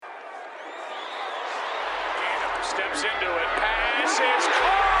Steps into it. Pass is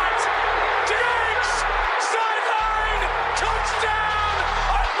caught. Diggs! Sideline! Touchdown!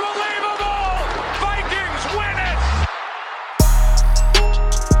 Unbelievable! Vikings win it!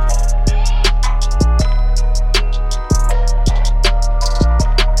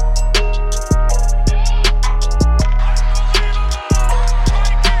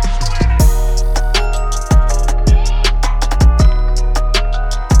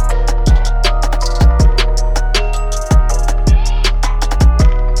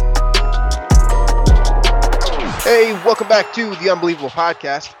 Hey, welcome back to the Unbelievable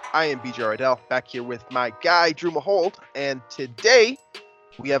Podcast. I am BJ Ardell, back here with my guy, Drew Mahold, and today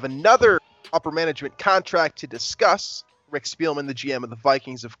we have another upper management contract to discuss. Rick Spielman, the GM of the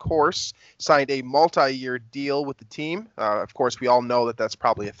Vikings, of course, signed a multi-year deal with the team. Of course, we all know that that's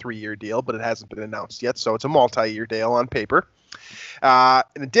probably a 3-year deal, but it hasn't been announced yet, so it's a multi-year deal on paper.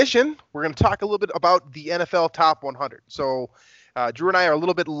 In addition, we're going to talk a little bit about the NFL Top 100. So Drew and I are a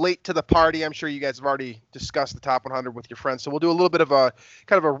little bit late to the party. I'm sure you guys have already discussed the top 100 with your friends. So we'll do a little bit of a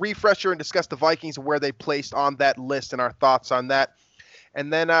kind of a refresher and discuss the Vikings and where they placed on that list and our thoughts on that.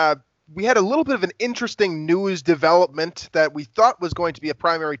 And then we had a little bit of an interesting news development that we thought was going to be a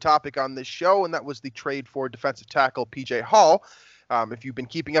primary topic on this show, and that was the trade for defensive tackle P.J. Hall. If you've been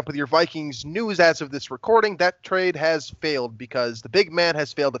keeping up with your Vikings news as of this recording, that trade has failed because the big man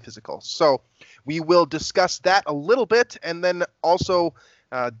has failed the physical. So we will discuss that a little bit, and then also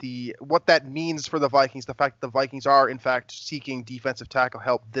what that means for the Vikings, the fact that the Vikings are, in fact, seeking defensive tackle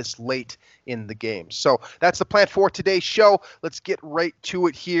help this late in the game. So that's the plan for today's show. Let's get right to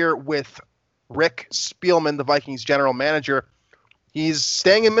it here with Rick Spielman, the Vikings general manager. He's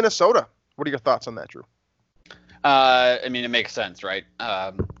staying in Minnesota. What are your thoughts on that, Drew? I mean, it makes sense, right?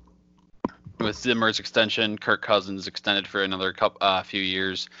 With Zimmer's extension, Kirk Cousins extended for another few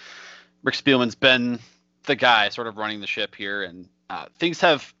years. Rick Spielman's been the guy sort of running the ship here, and things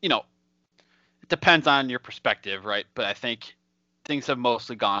have, it depends on your perspective, right? But I think things have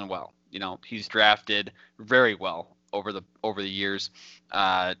mostly gone well. He's drafted very well over the years,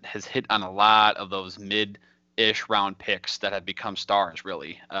 has hit on a lot of those mid-ish round picks that have become stars,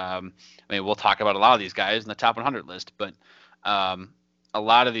 really. We'll talk about a lot of these guys in the top 100 list, but a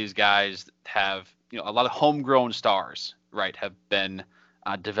lot of these guys have, a lot of homegrown stars, right, have been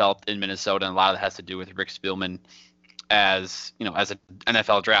developed in Minnesota, and a lot of that has to do with Rick Spielman as an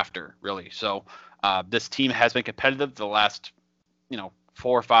NFL drafter, really. So this team has been competitive the last,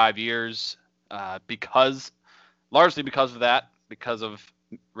 4 or 5 years largely because of that, because of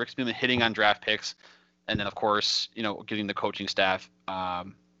Rick Spielman hitting on draft picks. And then, of course, getting the coaching staff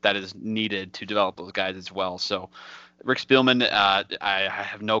that is needed to develop those guys as well. So Rick Spielman, I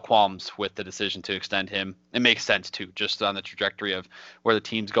have no qualms with the decision to extend him. It makes sense, too, just on the trajectory of where the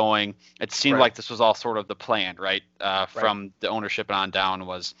team's going. It seemed like this was all sort of the plan, right? From the ownership and on down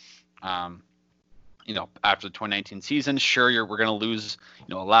was, after the 2019 season, sure, we're going to lose,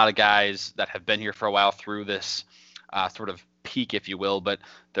 a lot of guys that have been here for a while through this sort of peak, if you will, but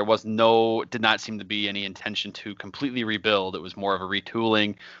there did not seem to be any intention to completely rebuild. It was more of a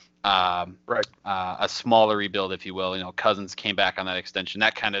retooling, a smaller rebuild, if you will. Cousins came back on that extension.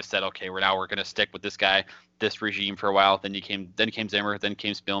 That kind of said, okay, we're going to stick with this guy, this regime for a while. Then came Zimmer, then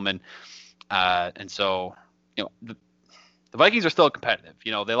came Spielman, and so the Vikings are still competitive.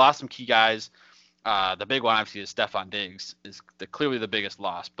 They lost some key guys. The big one obviously is Stefon Diggs, is clearly the biggest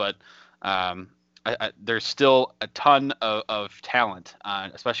loss, but there's still a ton of talent,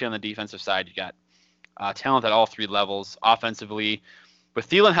 especially on the defensive side. You got talent at all three levels. Offensively, with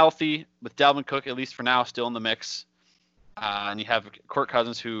Thielen healthy, with Dalvin Cook, at least for now, still in the mix, and you have Kirk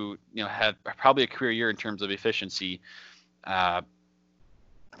Cousins, who had probably a career year in terms of efficiency.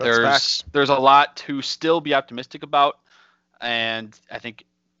 There's a lot to still be optimistic about, and I think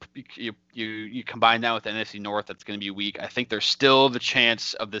you combine that with the NFC North, that's going to be weak. I think there's still the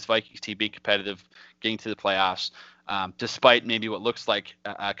chance of this Vikings team being competitive, getting to the playoffs, despite maybe what looks like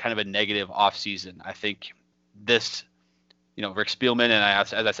a kind of a negative offseason. I think this, Rick Spielman and,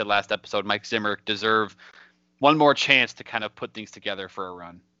 as I said last episode, Mike Zimmer deserve one more chance to kind of put things together for a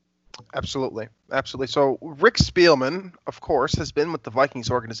run. Absolutely. So Rick Spielman, of course, has been with the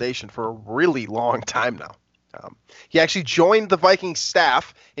Vikings organization for a really long time now. He actually joined the Vikings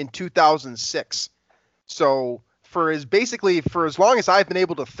staff in 2006. So for as long as I've been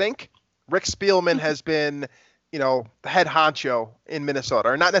able to think, Rick Spielman has been, the head honcho in Minnesota,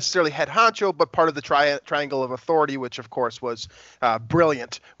 or not necessarily head honcho, but part of the triangle of authority, which of course was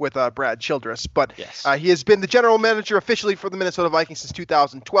brilliant with Brad Childress. But yes. He has been the general manager officially for the Minnesota Vikings since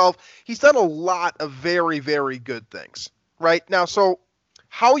 2012. He's done a lot of very, very good things right now. So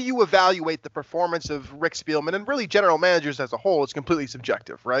how you evaluate the performance of Rick Spielman and really general managers as a whole is completely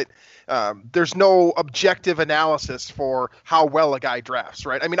subjective, right? There's no objective analysis for how well a guy drafts,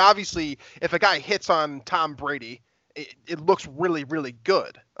 right? I mean, obviously, if a guy hits on Tom Brady, it looks really, really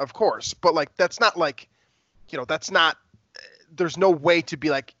good, of course. But like, that's not like, that's not. There's no way to be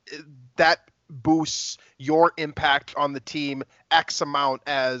like that boosts your impact on the team X amount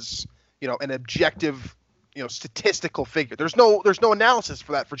as an objective statistical figure. There's no analysis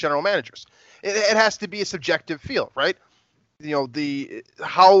for that for general managers. It has to be a subjective feel, right?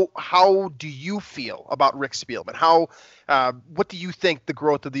 How do you feel about Rick Spielman? What do you think the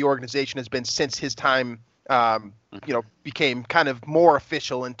growth of the organization has been since his time became kind of more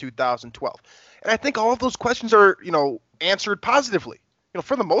official in 2012? And I think all of those questions are answered positively.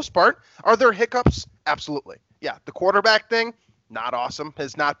 For the most part. Are there hiccups? Absolutely. Yeah, the quarterback thing, not awesome.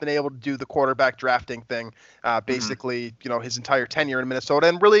 Has not been able to do the quarterback drafting thing basically, his entire tenure in Minnesota,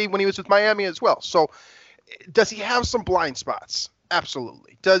 and really when he was with Miami as well. So does he have some blind spots?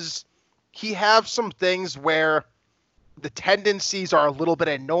 Absolutely. Does he have some things where the tendencies are a little bit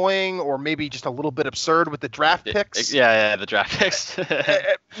annoying or maybe just a little bit absurd with the draft picks? Yeah, the draft picks.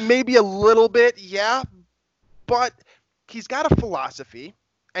 Maybe a little bit, yeah. But he's got a philosophy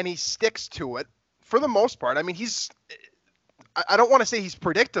and he sticks to it for the most part. I mean, I don't want to say he's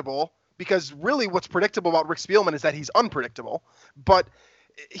predictable, because really what's predictable about Rick Spielman is that he's unpredictable, but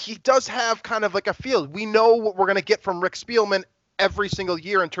he does have kind of like a feel. We know what we're going to get from Rick Spielman every single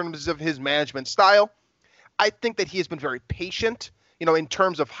year in terms of his management style. I think that he has been very patient, in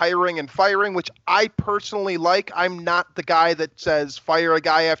terms of hiring and firing, which I personally like. I'm not the guy that says fire a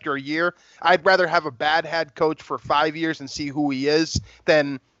guy after a year. I'd rather have a bad head coach for 5 years and see who he is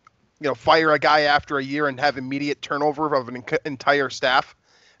than, fire a guy after a year and have immediate turnover of an entire staff,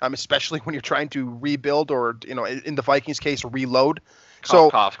 especially when you're trying to rebuild or, in the Vikings case, reload.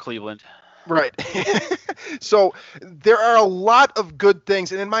 Cough, Cleveland. Right. So there are a lot of good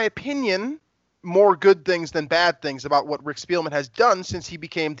things, and in my opinion, more good things than bad things about what Rick Spielman has done since he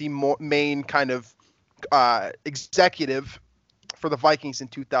became the main kind of executive for the Vikings in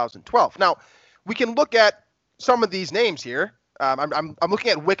 2012. Now, we can look at some of these names here. I'm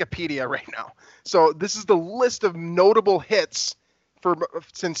looking at Wikipedia right now. So this is the list of notable hits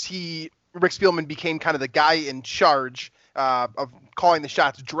since Rick Spielman became kind of the guy in charge of calling the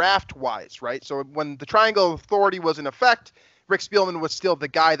shots draft-wise, right? So when the Triangle Authority was in effect, Rick Spielman was still the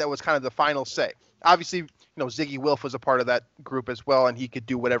guy that was kind of the final say. Obviously, Ziggy Wilf was a part of that group as well, and he could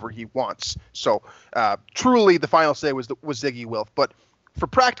do whatever he wants. So truly the final say was Ziggy Wilf. But for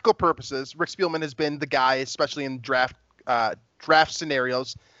practical purposes, Rick Spielman has been the guy, especially in draft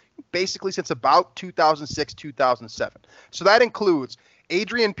scenarios, basically since about 2006, 2007. So that includes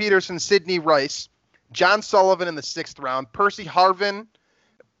Adrian Peterson, Sidney Rice, John Sullivan in the 6th round, Percy Harvin.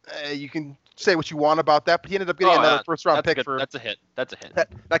 You can say what you want about that, but he ended up getting another first-round pick. That's a hit.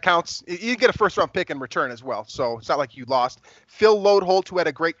 That counts. You get a first-round pick in return as well, so it's not like you lost. Phil Lodeholt, who had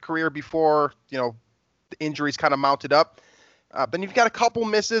a great career before the injuries kind of mounted up. Then you've got a couple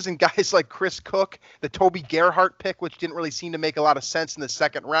misses and guys like Chris Cook, the Toby Gerhart pick, which didn't really seem to make a lot of sense in the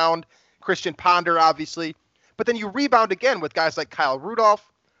 2nd round. Christian Ponder, obviously. But then you rebound again with guys like Kyle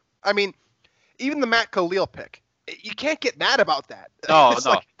Rudolph. I mean, even the Matt Khalil pick. You can't get mad about that. No.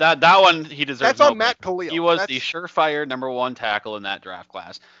 Like, that one he deserves. That's on Matt Khalil. He was the surefire #1 tackle in that draft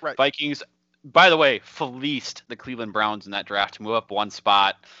class. Right. Vikings, by the way, fleeced the Cleveland Browns in that draft to move up one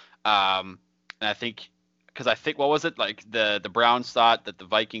spot. And I think what was it? Like the Browns thought that the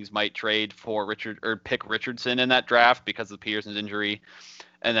Vikings might trade for pick Richardson in that draft because of Peterson's injury.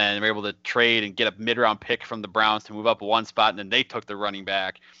 And then they were able to trade and get a mid-round pick from the Browns to move up one spot, and then they took the running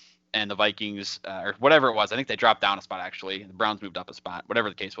back. And the Vikings, or whatever it was, I think they dropped down a spot, actually. The Browns moved up a spot, whatever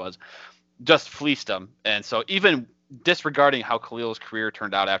the case was, just fleeced them. And so even disregarding how Khalil's career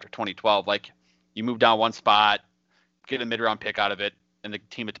turned out after 2012, like you move down one spot, get a mid-round pick out of it, and the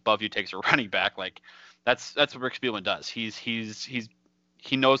team above you takes a running back. Like that's what Rick Spielman does. He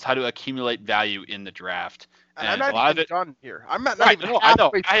knows how to accumulate value in the draft. And I'm not even done here. I'm not right, even no, I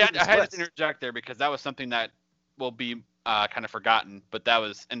know. I had to interject there because that was something that will be kind of forgotten, but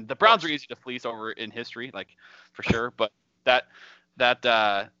and the Browns are easy to fleece over in history, like for sure. But that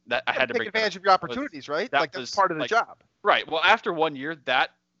I had to take advantage of your opportunities, right? That's part of the job. Right. Well, after 1 year,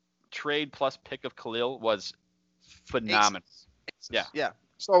 that trade plus pick of Khalil was phenomenal. Yeah.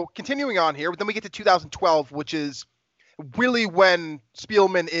 So continuing on here, then we get to 2012, which is really when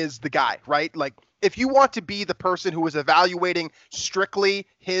Spielman is the guy, right? Like if you want to be the person who is evaluating strictly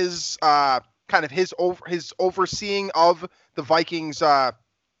his kind of his overseeing of the Vikings,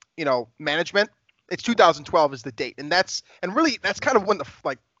 management, It's 2012 is the date, and that's kind of when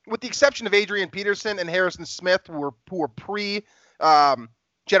with the exception of Adrian Peterson and Harrison Smith, who were pre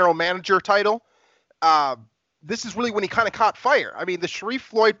general manager title. This is really when he kind of caught fire. I mean, the Sharif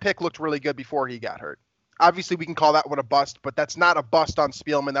Floyd pick looked really good before he got hurt. Obviously, we can call that one a bust, but that's not a bust on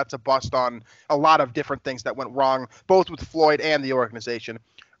Spielman. That's a bust on a lot of different things that went wrong, both with Floyd and the organization.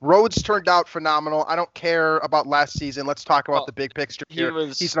 Rhodes turned out phenomenal. I don't care about last season. Let's talk about the big picture here.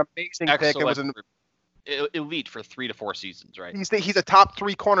 He's an amazing pick. It was an elite for 3 to 4 seasons, right? He's a top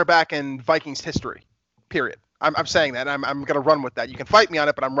 3 cornerback in Vikings history, period. I'm saying that. I'm going to run with that. You can fight me on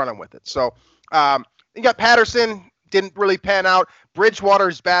it, but I'm running with it. So you got Patterson. Didn't really pan out.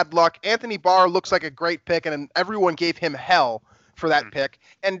 Bridgewater's bad luck. Anthony Barr looks like a great pick, and everyone gave him hell for that pick.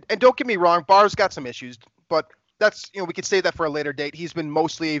 And don't get me wrong, Barr's got some issues, but that's, we could say that for a later date. He's been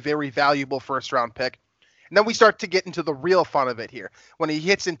mostly a very valuable first-round pick. And then we start to get into the real fun of it here. When he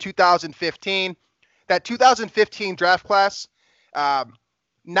hits in 2015, that 2015 draft class,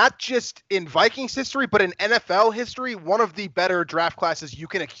 not just in Vikings history, but in NFL history, one of the better draft classes you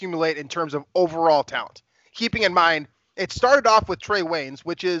can accumulate in terms of overall talent. Keeping in mind, it started off with Trey Waynes,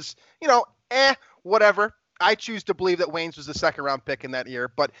 which is, whatever. I choose to believe that Waynes was the second-round pick in that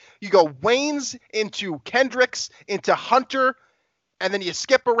year. But you go Waynes into Kendricks, into Hunter, and then you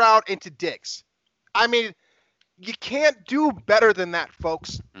skip around into Diggs. I mean, you can't do better than that,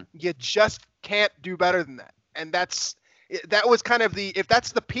 folks. You just can't do better than that. And that was kind of if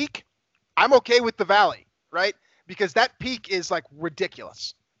that's the peak, I'm okay with the valley, right? Because that peak is like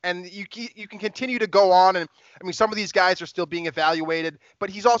ridiculous. And you can continue to go on. And I mean, some of these guys are still being evaluated,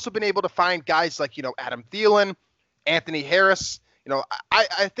 but he's also been able to find guys like, Adam Thielen, Anthony Harris.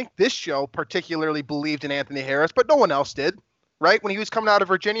 I think this show particularly believed in Anthony Harris, but no one else did, right? When he was coming out of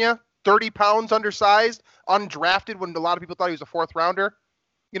Virginia, 30 pounds undersized, undrafted, when a lot of people thought he was a 4th rounder,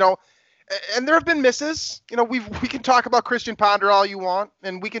 and there have been misses. We can talk about Christian Ponder all you want,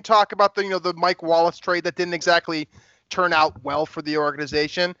 and we can talk about the Mike Wallace trade that didn't exactly turn out well for the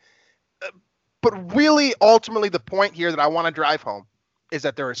organization. But really, ultimately, the point here that I want to drive home is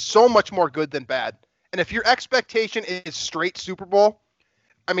that there is so much more good than bad. And if your expectation is straight Super Bowl,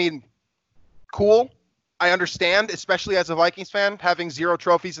 I mean, cool. I understand, especially as a Vikings fan, having 0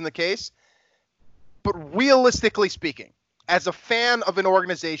 trophies in the case. But realistically speaking, as a fan of an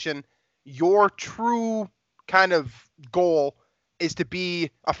organization, your true kind of goal is to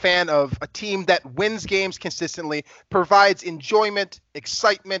be a fan of a team that wins games consistently, provides enjoyment,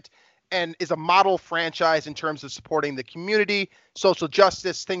 excitement, and is a model franchise in terms of supporting the community, social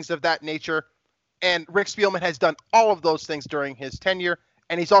justice, things of that nature. And Rick Spielman has done all of those things during his tenure,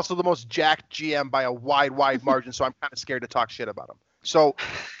 and he's also the most jacked GM by a wide margin, so I'm kind of scared to talk shit about him. So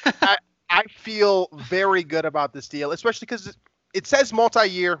I feel very good about this deal, especially because it says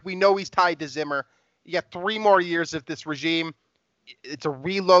multi-year. We know he's tied to Zimmer. You got 3 more years of this regime. It's a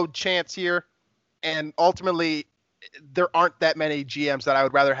reload chance here, and ultimately there aren't that many GMs that I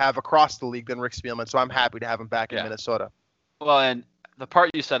would rather have across the league than Rick Spielman, so I'm happy to have him back in Minnesota. Well, and the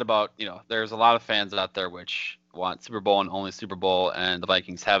part you said about, there's a lot of fans out there which want Super Bowl and only Super Bowl, and the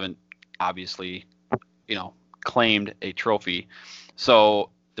Vikings haven't obviously, claimed a trophy,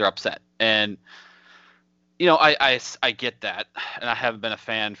 so they're upset. And, I get that, and I haven't been a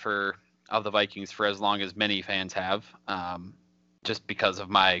fan of the Vikings for as long as many fans have. Just because of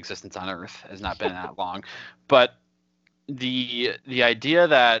my existence on Earth has not been that long. But the idea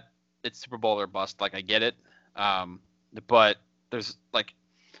that it's Super Bowl or bust, I get it. But there's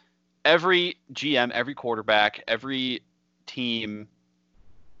every GM, every quarterback, every team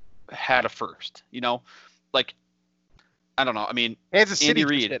had a first, I don't know. I mean, Andy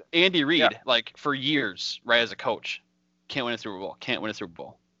Reid, for years, right, as a coach, can't win a Super Bowl.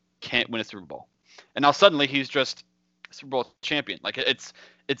 And now suddenly he's just Super Bowl champion. It's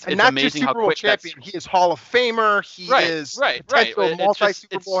amazing how quick champion. He is Hall of Famer. He is potential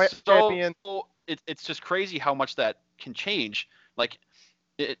multi-Super Bowl champion. It's just crazy how much that can change. I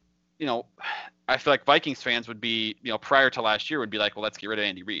feel like Vikings fans would be, prior to last year, would be like, well, let's get rid of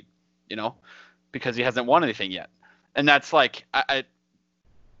Andy Reid, because he hasn't won anything yet. And that's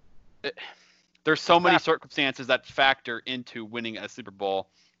there's so many circumstances that factor into winning a Super Bowl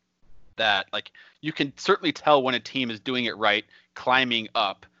that you can certainly tell when a team is doing it right, climbing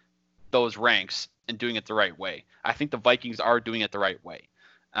up those ranks and doing it the right way. I think the Vikings are doing it the right way.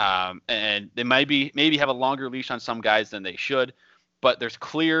 And they maybe have a longer leash on some guys than they should, but they're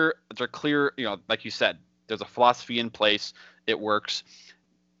clear, like you said, there's a philosophy in place. It works.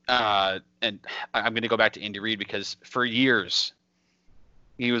 And I'm going to go back to Andy Reid because for years,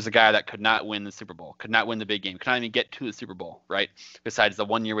 He was the guy that could not win the Super Bowl, could not win the big game, could not even get to the Super Bowl, right? Besides the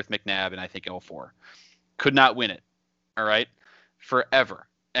 1 year with McNabb and I think 2004. Could not win it, all right? Forever.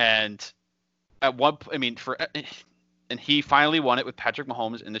 And and he finally won it with Patrick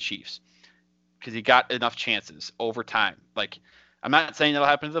Mahomes and the Chiefs because he got enough chances over time. Like, I'm not saying that'll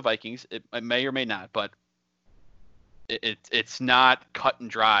happen to the Vikings. It may or may not, but it's not cut and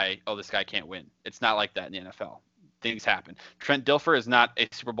dry. Oh, this guy can't win. It's not like that in the NFL. Things happen. Trent Dilfer is not a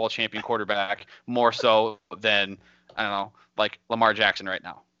Super Bowl champion quarterback more so than, I don't know, like Lamar Jackson right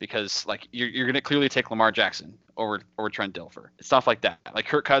now, because like you're going to clearly take Lamar Jackson over Trent Dilfer. It's stuff like that. Like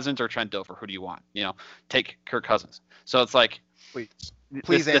Kirk Cousins or Trent Dilfer, who do you want? Take Kirk Cousins. So it's like,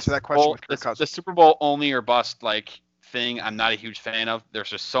 please answer that question with Kirk Cousins. The Super Bowl only or bust like thing, I'm not a huge fan of.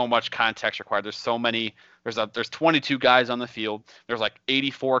 There's just so much context required. There's so many. There's 22 guys on the field. There's like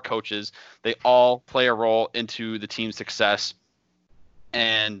 84 coaches. They all play a role into the team's success.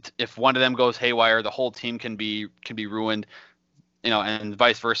 And if one of them goes haywire, the whole team can be ruined. And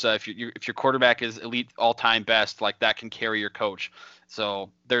vice versa. If your quarterback is elite all-time best, like that can carry your coach. So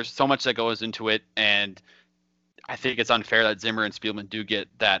there's so much that goes into it, and I think it's unfair that Zimmer and Spielman do get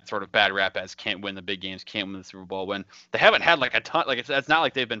that sort of bad rap as can't win the big games, can't win the Super Bowl, when they haven't had like a ton. Like it's not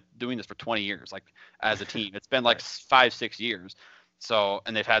like they've been doing this for 20 years, like as a team. It's been like 5-6 years. So,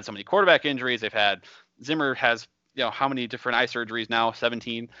 and they've had so many quarterback injuries. Zimmer has, how many different eye surgeries now?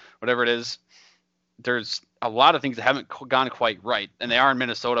 17, whatever it is. There's a lot of things that haven't gone quite right, and they are in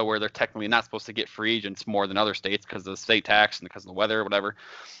Minnesota, where they're technically not supposed to get free agents more than other states because of the state tax and because of the weather or whatever.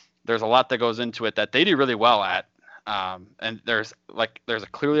 There's a lot that goes into it that they do really well at. And there's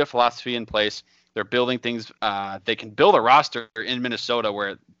clearly a philosophy in place. They're building things. They can build a roster in Minnesota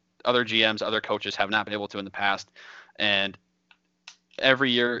where other GMs, other coaches have not been able to in the past. And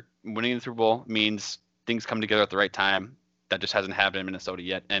every year winning the Super Bowl means things come together at the right time. That just hasn't happened in Minnesota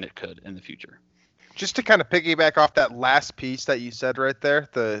yet, and it could in the future. Just to kind of piggyback off that last piece that you said right there,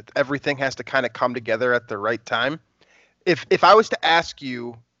 everything has to kind of come together at the right time. If I was to ask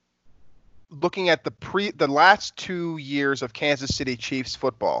you, looking at the last 2 years of Kansas City Chiefs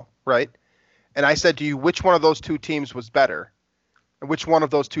football, right? And I said to you, which one of those two teams was better, and which one of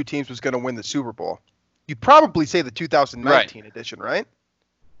those two teams was going to win the Super Bowl? You'd probably say the 2019 edition, right?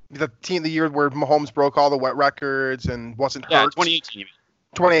 The year where Mahomes broke all the wet records and wasn't hurt. Yeah, 2018. You mean.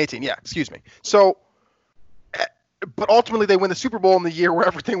 2018, yeah, excuse me. So, but ultimately they win the Super Bowl in the year where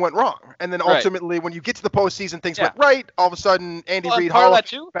everything went wrong. And then ultimately when you get to the postseason, things went right. All of a sudden, Andy Reid,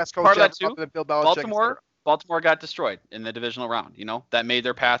 best coach ever, than Bill Belichick. Baltimore got destroyed in the divisional round. That made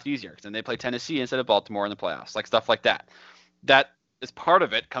their path easier. And they play Tennessee instead of Baltimore in the playoffs, like stuff like that. That is part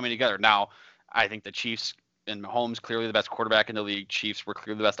of it coming together. Now, I think the Chiefs and Mahomes, clearly the best quarterback in the league. Chiefs were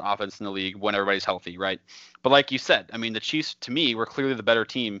clearly the best offense in the league when everybody's healthy, right? But like you said, I mean, the Chiefs, to me, were clearly the better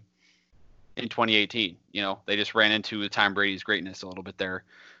team in 2018. They just ran into Tom Brady's greatness a little bit there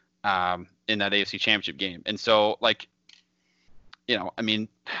in that AFC Championship game. And so,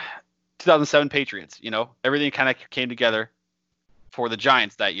 2007 Patriots, everything kind of came together for the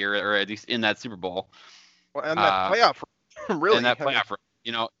Giants that year, or at least in that Super Bowl. Well, and that playoff, really. And that playoff,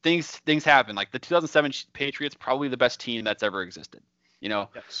 things happen. Like the 2007 Patriots, probably the best team that's ever existed.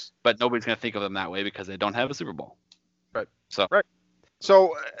 Yes. But nobody's going to think of them that way because they don't have a Super Bowl. Right. So. Right.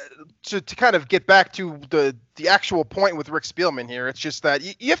 So to kind of get back to the actual point with Rick Spielman here, it's just that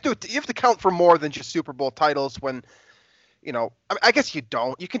you have to count for more than just Super Bowl titles when, I guess you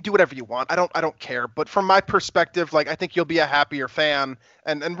don't. You can do whatever you want. I don't care. But from my perspective, I think you'll be a happier fan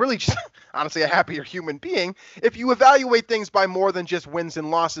and really just honestly a happier human being if you evaluate things by more than just wins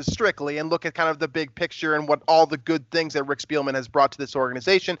and losses strictly and look at kind of the big picture and what all the good things that Rick Spielman has brought to this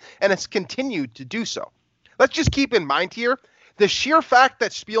organization, and has continued to do so. Let's just keep in mind here, the sheer fact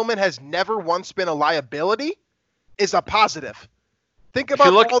that Spielman has never once been a liability is a positive. Think about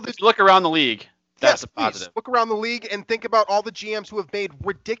if you look around the league. That's a positive. Look around the league and think about all the GMs who have made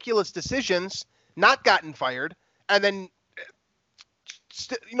ridiculous decisions, not gotten fired, and then,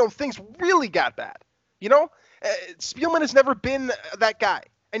 things really got bad. Spielman has never been that guy.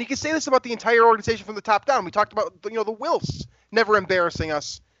 And you can say this about the entire organization from the top down. We talked about, the Wilfs never embarrassing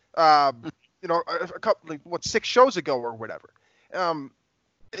us, a couple, 6 shows ago or whatever.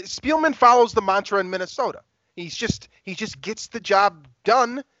 Spielman follows the mantra in Minnesota. He just gets the job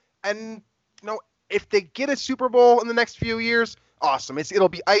done, and if they get a Super Bowl in the next few years, awesome. It'll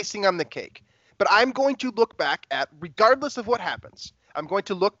be icing on the cake. But I'm going to look back at, regardless of what happens, I'm going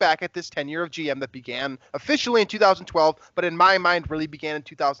to look back at this tenure of GM that began officially in 2012, but in my mind really began in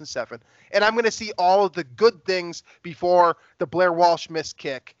 2007. And I'm going to see all of the good things before the Blair Walsh missed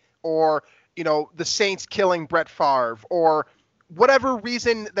kick, or, the Saints killing Brett Favre, or whatever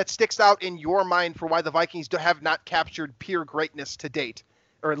reason that sticks out in your mind for why the Vikings have not captured peer greatness to date,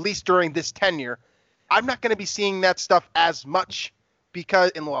 or at least during this tenure, I'm not going to be seeing that stuff as much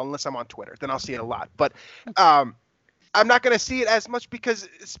because, unless I'm on Twitter, then I'll see it a lot. But I'm not going to see it as much because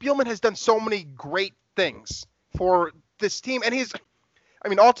Spielman has done so many great things for this team,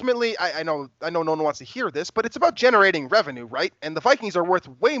 and ultimately, I know no one wants to hear this, but it's about generating revenue, right? And the Vikings are worth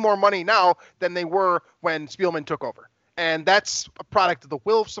way more money now than they were when Spielman took over. And that's a product of the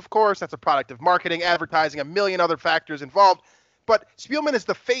Wilfs, of course. That's a product of marketing, advertising, a million other factors involved. But Spielman is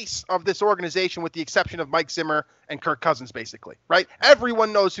the face of this organization with the exception of Mike Zimmer and Kirk Cousins, basically, right?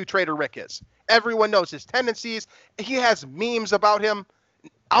 Everyone knows who Trader Rick is. Everyone knows his tendencies. He has memes about him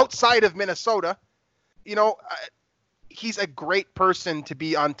outside of Minnesota. He's a great person to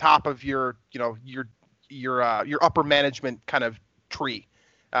be on top of your upper management kind of tree.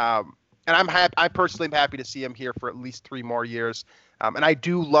 And I personally am happy to see him here for at least 3 more years. And I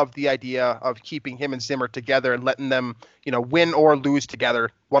do love the idea of keeping him and Zimmer together and letting them, win or lose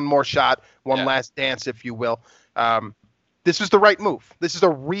together. One more shot, one last dance, if you will. This is the right move. This is a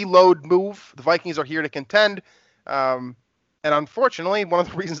reload move. The Vikings are here to contend. And unfortunately, one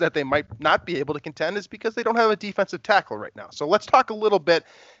of the reasons that they might not be able to contend is because they don't have a defensive tackle right now. So let's talk a little bit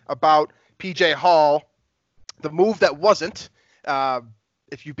about PJ Hall, the move that wasn't.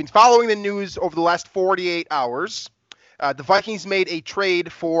 If you've been following the news over the last 48 hours, the Vikings made a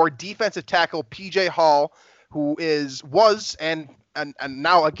trade for defensive tackle PJ Hall, who was and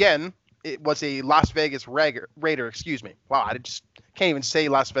now again it was a Las Vegas Raider. Excuse me. Wow, I just can't even say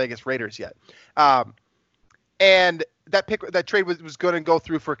Las Vegas Raiders yet. And that trade was going to go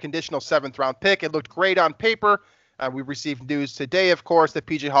through for a conditional 7th round pick. It looked great on paper. We received news today, of course, that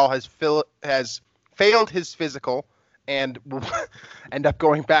PJ Hall has failed his physical and will end up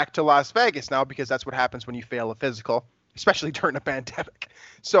going back to Las Vegas now because that's what happens when you fail a physical, especially during a pandemic.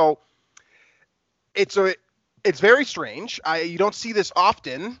 So it's very strange. You don't see this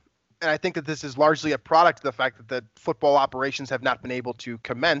often, and I think that this is largely a product of the fact that the football operations have not been able to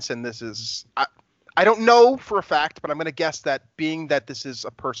commence, and this is I don't know for a fact, but I'm going to guess that being that this is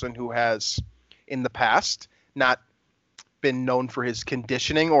a person who has in the past not been known for his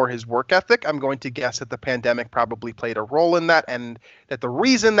conditioning or his work ethic, I'm going to guess that the pandemic probably played a role in that, and that the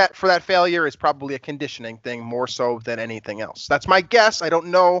reason that for that failure is probably a conditioning thing more so than anything else. That's my guess. I don't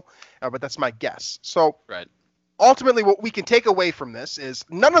know, but that's my guess. So right. Ultimately, what we can take away from this is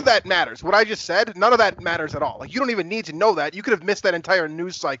none of that matters. What I just said, none of that matters at all. Like, you don't even need to know that. You could have missed that entire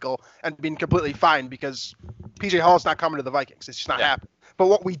news cycle and been completely fine because PJ Hall's not coming to the Vikings. It's just not happening. But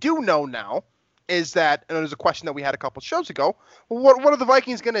what we do know now is that, and there's a question that we had a couple shows ago, well, what are the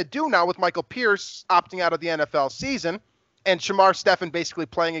Vikings going to do now with Michael Pierce opting out of the NFL season and Shamar Stephen basically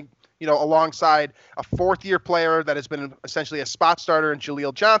playing, alongside a 4th-year player that has been essentially a spot starter in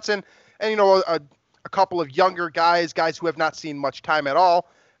Jaleel Johnson and, a couple of younger guys who have not seen much time at all,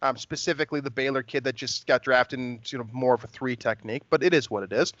 specifically the Baylor kid that just got drafted in, more of a 3 technique, but it is what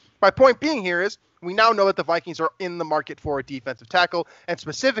it is. My point being here is we now know that the Vikings are in the market for a defensive tackle, and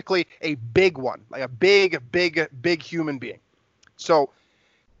specifically a big one, like a big human being. So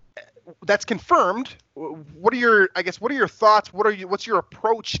that's confirmed. What are your thoughts? What's your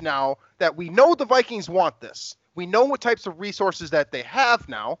approach now that we know the Vikings want this? We know what types of resources that they have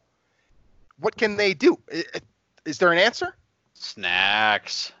now. What can they do? Is there an answer?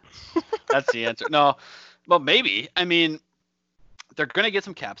 Snacks. That's the answer. No, well, maybe. I mean, they're going to get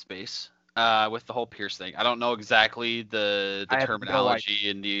some cap space with the whole Pierce thing. I don't know exactly the terminology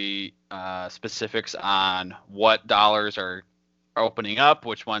and the specifics on what dollars are opening up,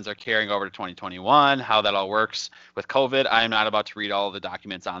 which ones are carrying over to 2021, how that all works with COVID. I am not about to read all of the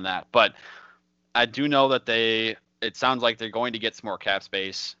documents on that, but I do know that it sounds like they're going to get some more cap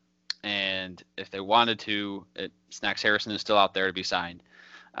space. And if they wanted to, Snacks Harrison is still out there to be signed.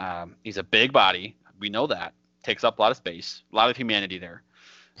 He's a big body. We know that. Takes up a lot of space, a lot of humanity there.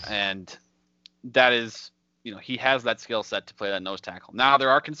 And that is, he has that skill set to play that nose tackle. Now,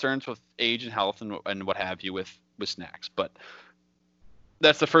 there are concerns with age and health and what have you with Snacks, but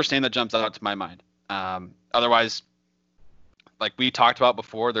that's the first name that jumps out to my mind. Otherwise, like we talked about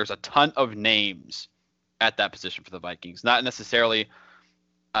before, there's a ton of names at that position for the Vikings. Not necessarily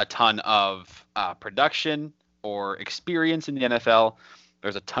a ton of production or experience in the NFL.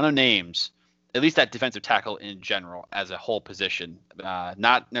 There's a ton of names, at least at defensive tackle in general as a whole position.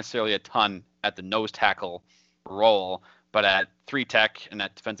 Not necessarily a ton at the nose tackle role, but at 3 tech and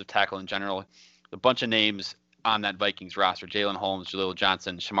at defensive tackle in general. A bunch of names on that Vikings roster: Jalen Holmes, Jaleel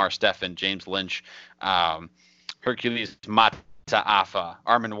Johnson, Shamar Stephen, James Lynch, Hercules Mataafa,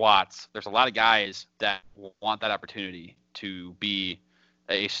 Armin Watts. There's a lot of guys that want that opportunity to be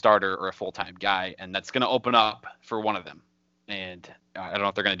a starter or a full-time guy, and that's going to open up for one of them. And I don't know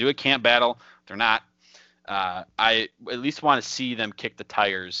if they're going to do a camp battle. If they're not, I at least want to see them kick the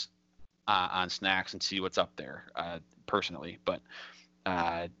tires on Snacks and see what's up there personally. But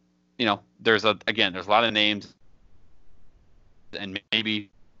there's a lot of names, and maybe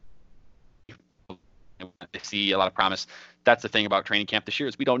they see a lot of promise. That's the thing about training camp this year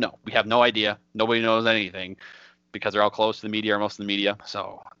is we don't know. We have no idea. Nobody knows anything because they're all close to the media or most of the media.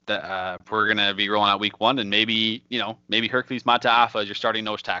 So we're going to be rolling out week 1, and maybe Hercules Mataafa is your starting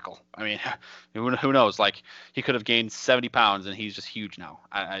nose tackle. I mean, who knows? Like, he could have gained 70 pounds and he's just huge now.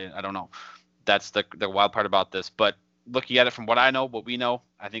 I don't know. That's the wild part about this. But looking at it from what I know, what we know,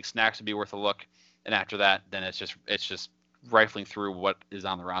 I think Snacks would be worth a look. And after that, then it's just rifling through what is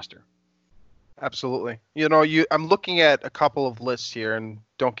on the roster. Absolutely. I'm looking at a couple of lists here, and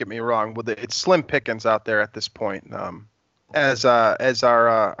don't get me wrong, it's slim pickings out there at this point. As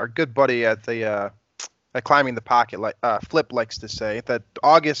our good buddy at the at Climbing the Pocket, Flip likes to say, that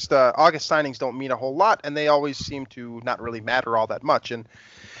August signings don't mean a whole lot, and they always seem to not really matter all that much. And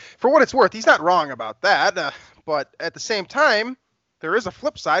for what it's worth, he's not wrong about that. But at the same time, there is a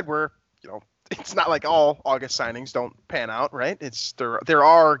flip side where it's not like all August signings don't pan out, right? There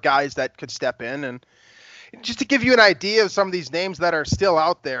are guys that could step in, and just to give you an idea of some of these names that are still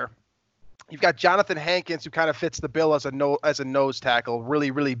out there, you've got Jonathan Hankins, who kind of fits the bill as a nose tackle,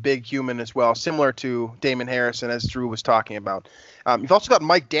 really, really big human as well, similar to Damon Harrison, as Drew was talking about. You've also got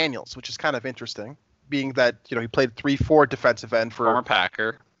Mike Daniels, which is kind of interesting, being that he played 3-4 defensive end for former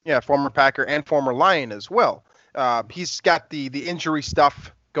Packer. Yeah, former Packer and former Lion as well. He's got the injury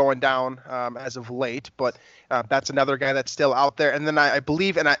stuff going down as of late, but that's another guy that's still out there. And then I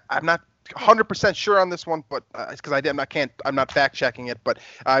believe, and I'm not 100% sure on this one, but it's because I'm not fact checking it, but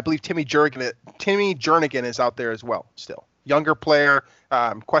I believe Timmy Jernigan is out there as well. Still younger player,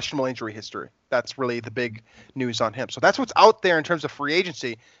 questionable injury history. That's really the big news on him. So that's what's out there in terms of free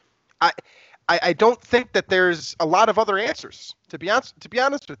agency. I don't think that there's a lot of other answers, to be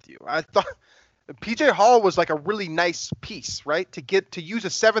honest with you. I thought PJ Hall was like a really nice piece, right? To use a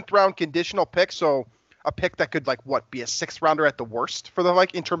 7th round conditional pick, so a pick that could be a 6th rounder at the worst for the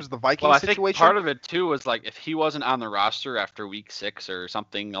in terms of the Vikings situation. Think part of it too was if he wasn't on the roster after week 6 or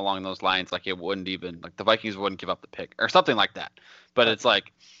something along those lines, it wouldn't even the Vikings wouldn't give up the pick or something like that. But it's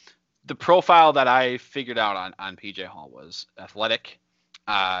the profile that I figured out on PJ Hall was athletic,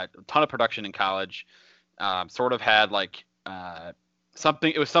 a ton of production in college, sort of had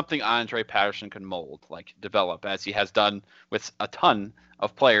something. It was something Andre Patterson could mold, develop, as he has done with a ton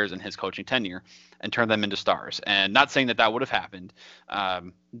of players in his coaching tenure, and turn them into stars. And not saying that would have happened.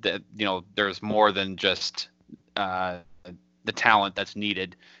 There's more than just the talent that's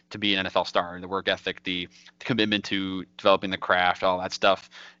needed to be an NFL star. The work ethic, the commitment to developing the craft, all that stuff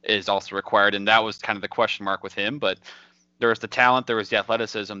is also required. And that was kind of the question mark with him. But there was the talent, there was the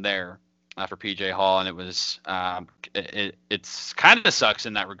athleticism there for PJ Hall, and it was it's kind of sucks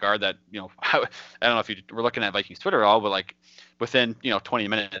in that regard that I don't know if you were looking at Vikings Twitter at all, but within 20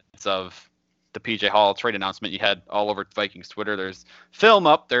 minutes of the PJ Hall trade announcement, you had all over Vikings Twitter, there's film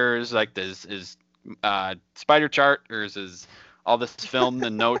up, there's this is spider chart, there's all this film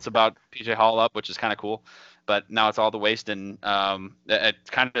and notes about PJ Hall up, which is kind of cool. But now it's all the waste, and it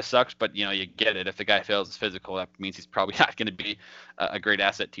kind of sucks. But you get it. If the guy fails his physical, that means he's probably not going to be a great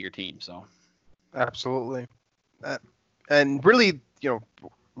asset to your team. So, absolutely, and really,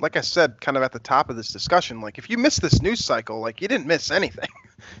 like I said, kind of at the top of this discussion, if you miss this news cycle, you didn't miss anything.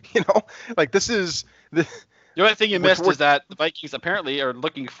 This is the only thing you missed is that the Vikings apparently are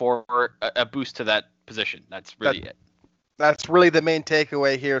looking for a boost to that position. That's really it. That's really the main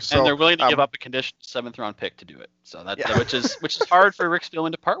takeaway here. So, and they're willing to give up a conditional 7th round pick to do it. So which is hard for Rick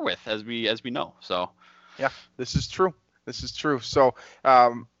Spielman to part with, as we know. So yeah, this is true. So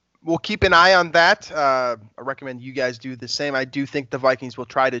we'll keep an eye on that. I recommend you guys do the same. I do think the Vikings will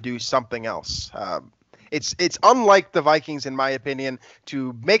try to do something else. It's unlike the Vikings, in my opinion,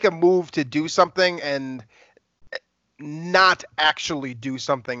 to make a move to do something and not actually do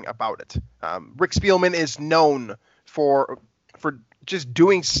something about it. Rick Spielman is known for just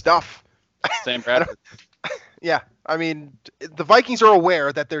doing stuff. Same Bradford. Yeah, I mean, the Vikings are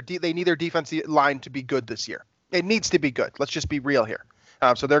aware that they need their defensive line to be good this year. It needs to be good. Let's just be real here.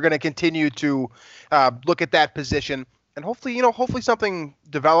 So they're going to continue to look at that position, and hopefully something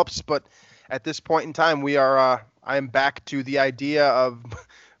develops. But at this point in time, I am back to the idea of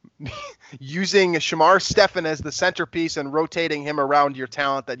using Shamar Stephen as the centerpiece and rotating him around your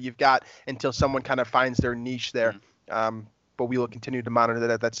talent that you've got until someone kind of finds their niche there. But we will continue to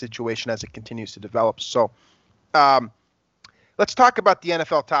monitor that situation as it continues to develop. So let's talk about the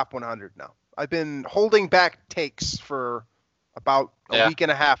NFL Top 100 now. I've been holding back takes for about a week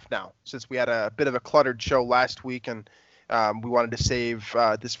and a half now, since we had a bit of a cluttered show last week, and we wanted to save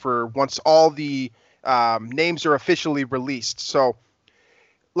this for once all the names are officially released. So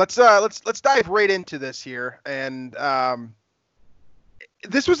let's dive right into this here. And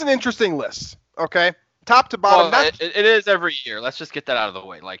this was an interesting list. Okay, top to bottom. Well, it is every year. Let's just get that out of the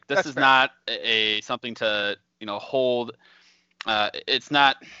way. Like, this is fair. not something to hold. It's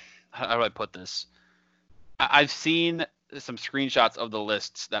not. How do I put this? I've seen some screenshots of the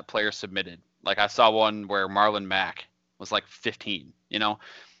lists that players submitted. Like, I saw one where Marlon Mack was like 15,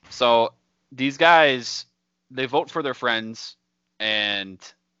 So these guys, they vote for their friends and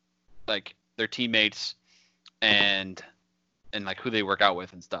like their teammates and like who they work out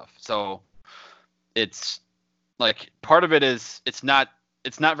with and stuff. So it's like, part of it is it's not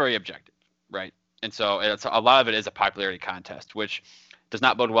very objective, right? And so it's a lot of it is a popularity contest, which does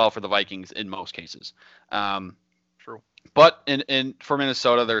not bode well for the Vikings in most cases. True. But for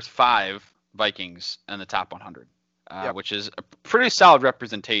Minnesota, there's 5 Vikings in the top 100, which is a pretty solid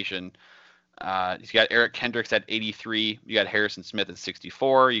representation. You got Eric Kendricks at 83. You got Harrison Smith at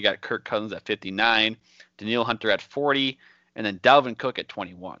 64. You got Kirk Cousins at 59. Danielle Hunter at 40, and then Dalvin Cook at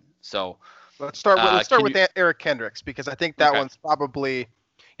 21. So let's start with Eric Kendricks, because I think that one's probably.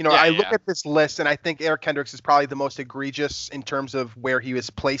 I look at this list and I think Eric Kendricks is probably the most egregious in terms of where he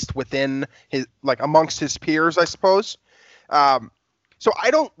was placed within his, like, amongst his peers, I suppose. So I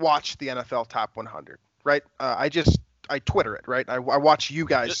don't watch the NFL Top 100, right? I Twitter it, right? I watch you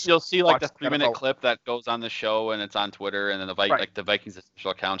guys. You'll see like the 3-minute clip that goes on the show and it's on Twitter, and then the Vikings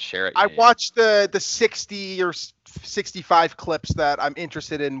official account share it. I watch the 60 or 65 clips that I'm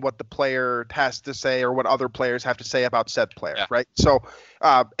interested in what the player has to say or what other players have to say about said player, right? So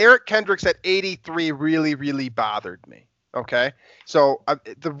Eric Kendricks at 83 really, really bothered me. Okay, so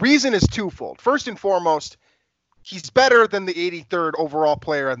the reason is twofold. First and foremost, he's better than the 83rd overall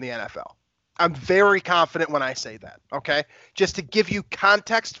player in the NFL. I'm very confident when I say that, okay? Just to give you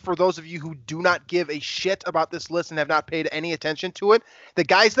context for those of you who do not give a shit about this list and have not paid any attention to it, the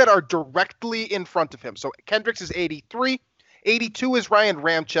guys that are directly in front of him. So Kendricks is 83. 82 is Ryan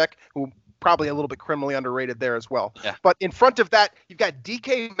Ramczyk, who probably a little bit criminally underrated there as well. Yeah. But in front of that, you've got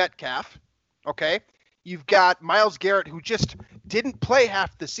DK Metcalf, okay? You've got Myles Garrett, who just didn't play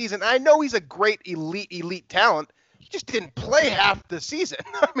half the season. I know he's a great elite talent. He just didn't play half the season.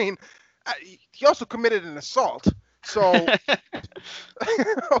 I mean, he also committed an assault. So,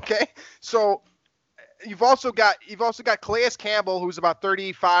 okay. So you've also got Calais Campbell, who's about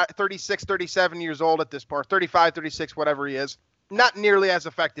 35, 36, 37 years old at this point, 35, 36, whatever he is. Not nearly as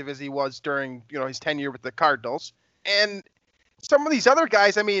effective as he was during, his tenure with the Cardinals. And some of these other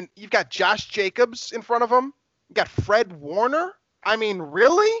guys, I mean, you've got Josh Jacobs in front of him. You got Fred Warner. I mean,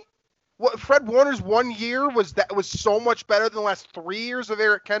 really? What Fred Warner's 1 year was so much better than the last 3 years of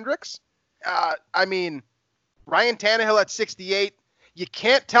Eric Kendricks. I mean, Ryan Tannehill at 68. You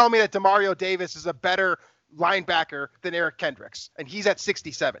can't tell me that Demario Davis is a better linebacker than Eric Kendricks, and he's at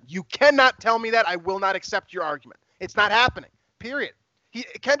 67. You cannot tell me that. I will not accept your argument. It's not happening, period.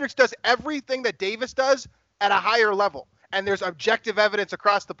 Kendricks does everything that Davis does at a higher level, and there's objective evidence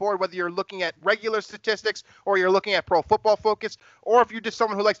across the board, whether you're looking at regular statistics or you're looking at Pro Football Focus, or if you're just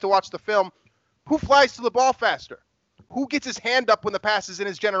someone who likes to watch the film. Who flies to the ball faster? Who gets his hand up when the pass is in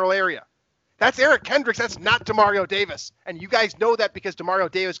his general area? That's Eric Kendricks. That's not Demario Davis. And you guys know that because Demario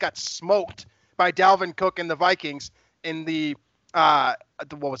Davis got smoked by Dalvin Cook and the Vikings in the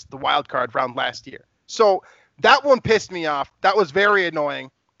wild card round last year. So that one pissed me off. That was very annoying.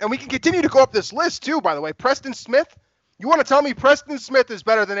 And we can continue to go up this list too, by the way. Preston Smith. You want to tell me Preston Smith is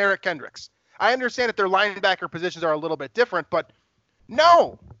better than Eric Kendricks? I understand that their linebacker positions are a little bit different, but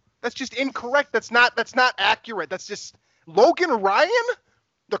no, that's just incorrect. That's not accurate. That's just Logan Ryan,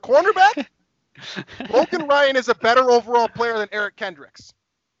 the cornerback. Logan Ryan is a better overall player than Eric Kendricks.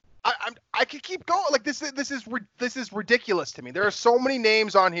 I could keep going. Like this is ridiculous to me. There are so many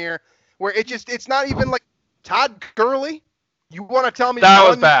names on here where it's not even like Todd Gurley. You want to tell me that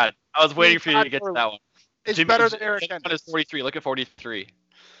was bad? I was waiting for you to get to that one. It's better than Eric Kendricks. 43. Look at 43.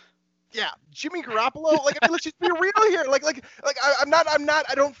 Yeah, Jimmy Garoppolo. Like, I mean, let's just be real here. I'm not.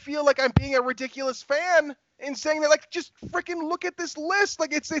 I don't feel like I'm being a ridiculous fan in saying that. Like, just freaking look at this list.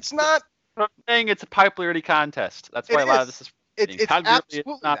 Like, it's not. I'm saying it's a popularity contest. That's why a lot of this is. It's Todd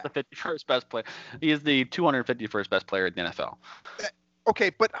absolutely is not the 51st best player. He is the 251st best player in the NFL.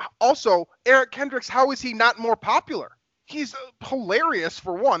 Okay, but also Eric Kendricks. How is he not more popular? He's hilarious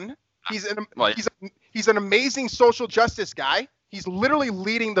for one. He's an amazing social justice guy. He's literally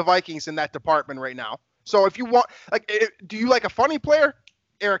leading the Vikings in that department right now. So if you want, do you like a funny player?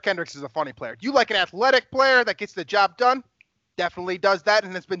 Eric Kendricks is a funny player. Do you like an athletic player that gets the job done? Definitely does that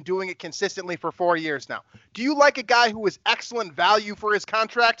and has been doing it consistently for 4 years now. Do you like a guy who is excellent value for his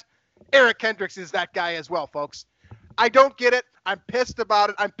contract? Eric Kendricks is that guy as well, folks. I don't get it. I'm pissed about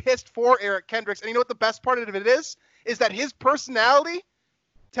it. I'm pissed for Eric Kendricks. And you know what the best part of it is? Is that his personality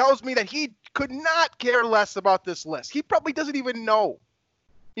tells me that he could not care less about this list. He probably doesn't even know.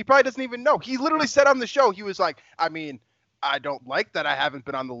 He literally said on the show, he was like, I mean, I don't like that I haven't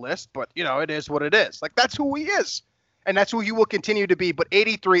been on the list, but, it is what it is. Like, that's who he is. And that's who he will continue to be. But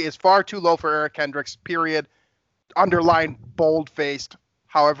 83 is far too low for Eric Kendricks, period. Underlined, bold-faced,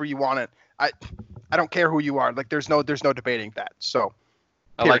 however you want it. I don't care who you are. Like, there's no debating that. So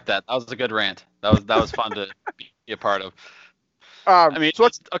I like that. That was a good rant. That was fun to be a part of. So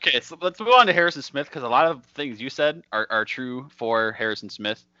let's move on to Harrison Smith, because a lot of things you said are true for Harrison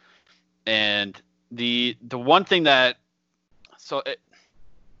Smith. And the one thing that it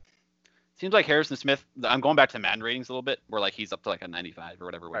seems like Harrison Smith, I'm going back to the Madden ratings a little bit, where like he's up to like a 95 or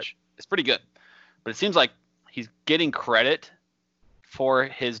whatever, which is pretty good. But it seems like he's getting credit for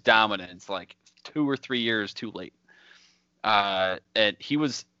his dominance like 2 or 3 years too late. And he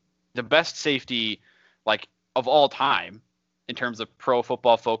was the best safety like of all time in terms of Pro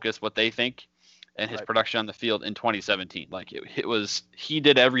Football Focus, what they think, and his production on the field in 2017. Like he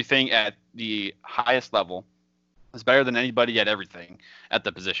did everything at the highest level. It was better than anybody at everything at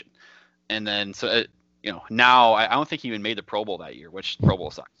the position. And then now I don't think he even made the Pro Bowl that year, which Pro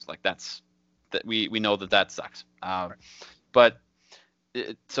Bowl sucks. Like we know that sucks. But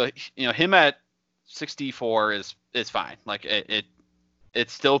him at 64 is fine. Like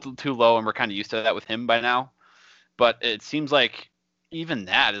it's still too low, and we're kind of used to that with him by now. But it seems like even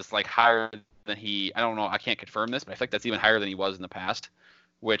that is like higher than I don't know, I can't confirm this, but I think that's even higher than he was in the past,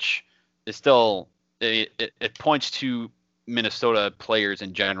 which is still, it points to Minnesota players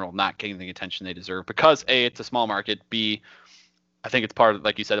in general not getting the attention they deserve because A, it's a small market, B, I think it's part of,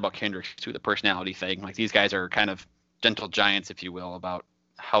 like you said about Kendricks too, the personality thing. Like these guys are kind of gentle giants, if you will, about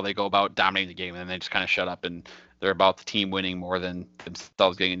how they go about dominating the game, and then they just kind of shut up and they're about the team winning more than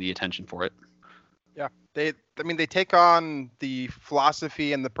themselves getting the attention for it. Yeah, they take on the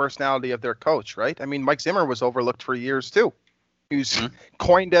philosophy and the personality of their coach, right? I mean, Mike Zimmer was overlooked for years too. He was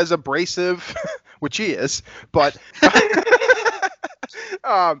coined as abrasive, which he is, but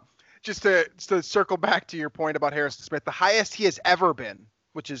just to circle back to your point about Harrison Smith, the highest he has ever been,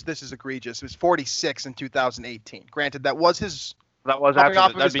 this is egregious, was 46 in 2018. Granted, that was his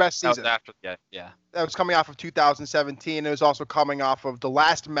best season. That was coming off of 2017. It was also coming off of the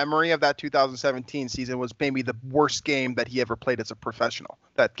last memory of that 2017 season was maybe the worst game that he ever played as a professional,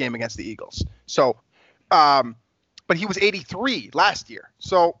 that game against the Eagles. So, but he was 83 last year.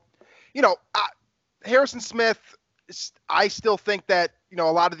 So, Harrison Smith, I still think that, a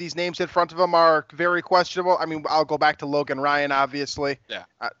lot of these names in front of him are very questionable. I mean, I'll go back to Logan Ryan, obviously. Yeah.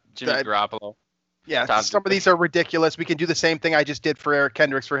 Jimmy Garoppolo. Yeah, some of these are ridiculous. We can do the same thing I just did for Eric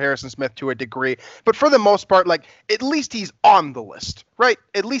Kendricks for Harrison Smith to a degree. But for the most part, like, at least he's on the list, right?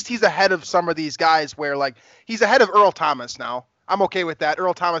 At least he's ahead of some of these guys where, like, he's ahead of Earl Thomas now. I'm okay with that.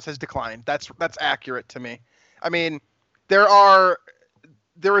 Earl Thomas has declined. That's accurate to me. I mean, there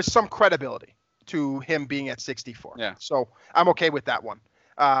is some credibility to him being at 64. Yeah. So I'm okay with that one.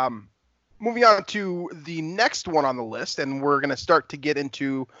 Moving on to the next one on the list, and we're going to start to get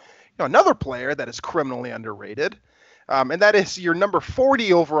into another player that is criminally underrated, and that is your number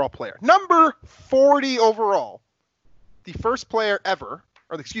 40 overall player. Number 40 overall, the first player ever,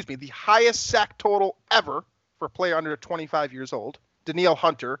 the highest sack total ever for a player under 25 years old, Danielle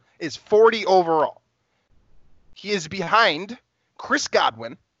Hunter, is 40 overall. He is behind Chris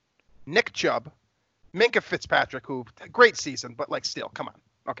Godwin, Nick Chubb, Minkah Fitzpatrick, who great season, but like still, come on.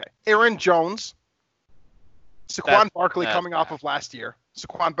 Okay. Aaron Jones, Saquon Barkley coming off of last year.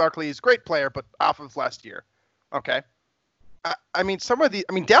 Saquon Barkley is a great player, but off of last year. Okay. I mean,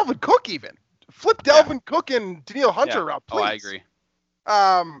 Dalvin Cook even. Flip Dalvin Cook and Danielle Hunter around, please. Oh, I agree.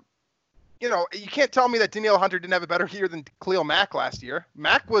 You can't tell me that Danielle Hunter didn't have a better year than Khalil Mack last year.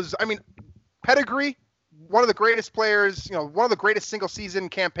 Mack was, pedigree, one of the greatest players, one of the greatest single season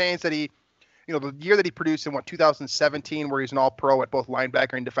campaigns that he, the year that he produced in 2017, where he's an all-pro at both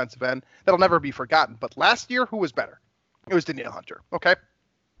linebacker and defensive end, that'll never be forgotten. But last year, who was better? It was Danielle Hunter. Okay.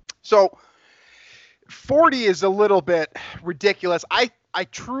 So 40 is a little bit ridiculous. I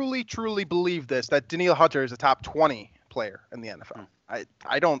truly, truly believe this, that Danielle Hunter is a top 20 player in the NFL.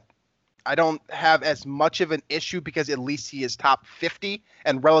 I don't have as much of an issue because at least he is top 50,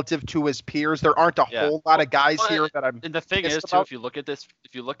 and relative to his peers, there aren't a whole lot of guys here that I'm. And the thing is, about. Too, if you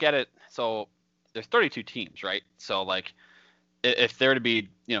look at it, so there's 32 teams, right? So like if they're to be,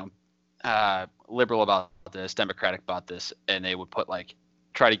 liberal about this, democratic about this, and they would put like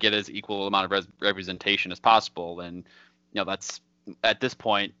try to get as equal amount of representation as possible, then that's at this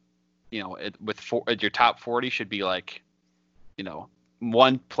point, your top 40 should be like,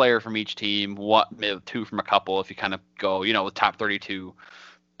 one player from each team, maybe two from a couple if you kind of go, with top 32,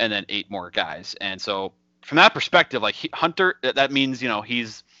 and then 8 more guys. And so from that perspective, like Hunter, that means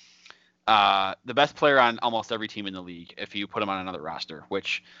he's the best player on almost every team in the league if you put him on another roster,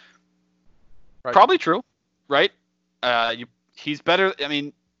 which probably true, right? He's better. I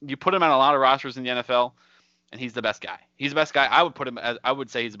mean, you put him on a lot of rosters in the NFL, and he's the best guy. He's the best guy. I would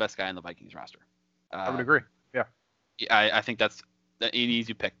say he's the best guy in the Vikings roster. I would agree. Yeah. I think that's an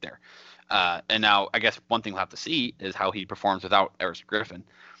easy pick there. And now I guess one thing we'll have to see is how he performs without Everson Griffin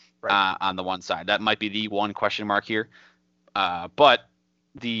on the one side. That might be the one question mark here. But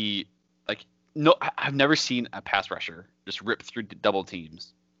I've never seen a pass rusher just rip through double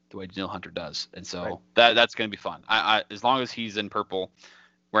teams the way Danielle Hunter does. And so that's going to be fun. I as long as he's in purple,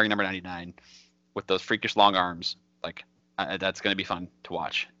 wearing number 99 with those freakish long arms, that's going to be fun to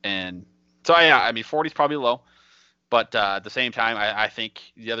watch. And so, 40 is probably low. But at the same time, I think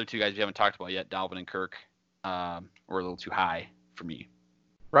the other two guys we haven't talked about yet, Dalvin and Kirk, were a little too high for me.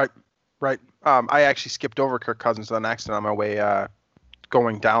 Right. I actually skipped over Kirk Cousins on accident on my way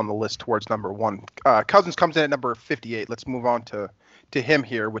going down the list towards number 1. Cousins comes in at number 58. Let's move on to him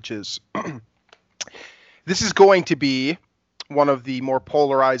here, which is this is going to be one of the more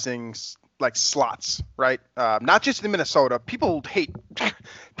polarizing slots, right? Not just in Minnesota. People hate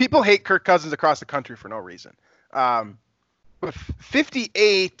Kirk Cousins across the country for no reason. But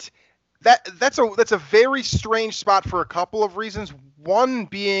 58, that's a very strange spot for a couple of reasons. One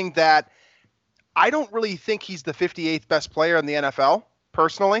being that I don't really think he's the 58th best player in the NFL.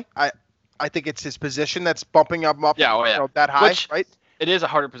 Personally, I think it's his position that's bumping him up that high, right? It is a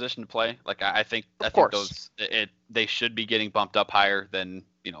harder position to play. Like I think those they should be getting bumped up higher than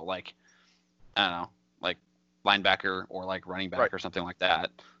I don't know, like linebacker or like running back or something like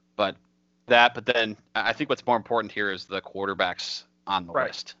that. But then I think what's more important here is the quarterbacks on the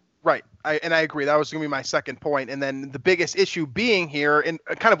list. Right. I agree. That was going to be my second point. And then the biggest issue being here, and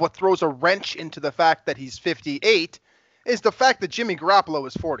kind of what throws a wrench into the fact that he's 58, is the fact that Jimmy Garoppolo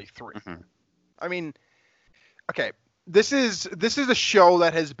is 43. Mm-hmm. I mean, okay, this is a show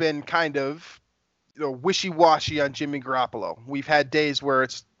that has been kind of wishy-washy on Jimmy Garoppolo. We've had days where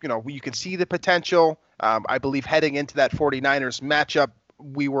it's, you can see the potential. I believe heading into that 49ers matchup,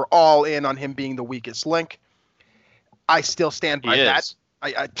 we were all in on him being the weakest link. I still stand by that.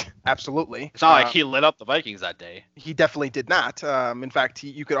 I absolutely. It's not like he lit up the Vikings that day. He definitely did not. In fact,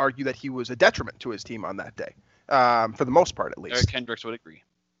 you could argue that he was a detriment to his team on that day, for the most part, at least. Eric Kendricks would agree.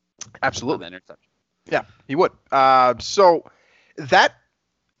 Absolutely. Yeah, he would. So that,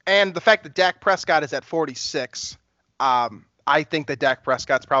 and the fact that Dak Prescott is at 46, I think that Dak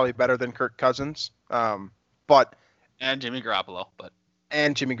Prescott's probably better than Kirk Cousins. And Jimmy Garoppolo,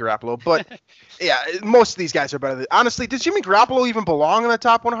 but yeah, most of these guys are better than. Honestly, does Jimmy Garoppolo even belong in the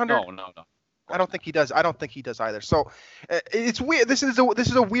top 100? No. I don't think he does. I don't think he does either. So it's weird. This is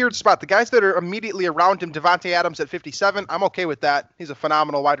a weird spot. The guys that are immediately around him, Devontae Adams at 57, I'm okay with that. He's a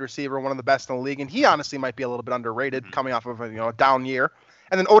phenomenal wide receiver, one of the best in the league, and he honestly might be a little bit underrated coming off of a down year.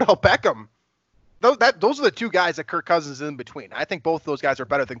 And then Odell Beckham. Those are the two guys that Kirk Cousins is in between. I think both those guys are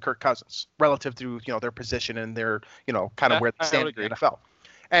better than Kirk Cousins relative to their position and their kind of where they stand in the NFL.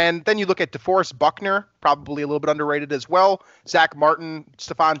 And then you look at DeForest Buckner, probably a little bit underrated as well. Zach Martin,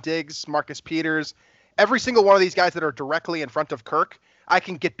 Stephon Diggs, Marcus Peters. Every single one of these guys that are directly in front of Kirk, I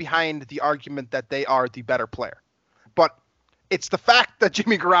can get behind the argument that they are the better player. But it's the fact that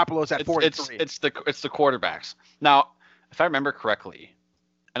Jimmy Garoppolo is at 43. It's the quarterbacks. Now, if I remember correctly,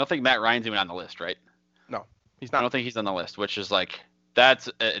 I don't think Matt Ryan's even on the list, right? No, he's not. I don't think he's on the list, which is that's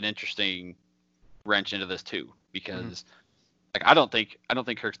an interesting wrench into this too, because I don't think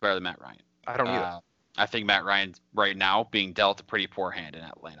Kirk's better than Matt Ryan. I don't either. I think Matt Ryan's right now being dealt a pretty poor hand in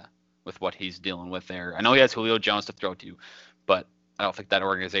Atlanta with what he's dealing with there. I know he has Julio Jones to throw to, but I don't think that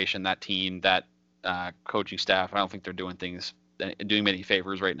organization, that team, that coaching staff, I don't think they're doing many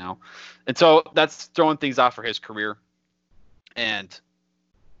favors right now. And so that's throwing things off for his career. And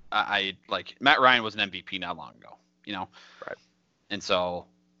I Matt Ryan was an MVP not long ago, Right. And so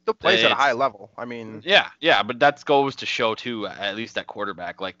still plays at a high level. I mean, yeah, but that goes to show too, at least at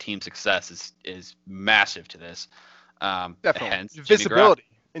quarterback, team success is massive to this. Definitely. Hence, visibility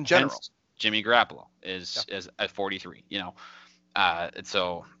in general. Hence, Jimmy Garoppolo is at 43. And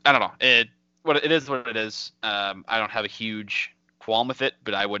so I don't know. It is what it is. I don't have a huge qualm with it,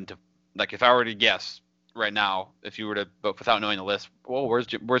 but I wouldn't have like if I were to guess right now, if you were to, but without knowing the list, well,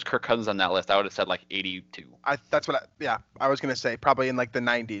 where's Kirk Cousins on that list? I would have said like 82. I was gonna say probably in like the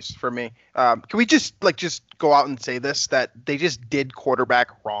 90s for me. Can we just go out and say this, that they just did quarterback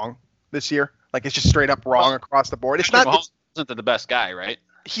wrong this year? Like it's just straight up wrong across the board. It's not. Mahomes isn't the best guy, right?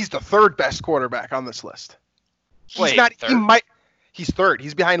 He's the third best quarterback on this list. He's third? He's third.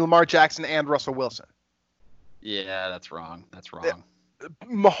 He's behind Lamar Jackson and Russell Wilson. Yeah, that's wrong.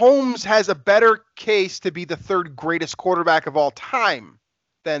 Mahomes has a better case to be the third greatest quarterback of all time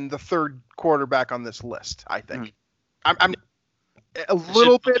than the third quarterback on this list, I think. I'm a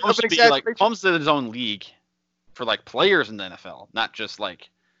little bit of an exaggeration. Like, Mahomes in his own league for like players in the NFL, not just like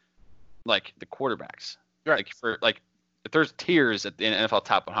the quarterbacks. Right. Like if there's tiers at the NFL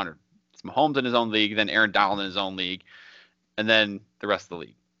top 100, it's Mahomes in his own league, then Aaron Donald in his own league, and then the rest of the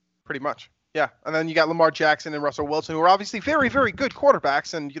league. Pretty much. Yeah, and then you got Lamar Jackson and Russell Wilson, who are obviously very, very good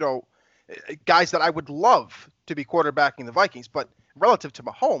quarterbacks, and guys that I would love to be quarterbacking the Vikings. But relative to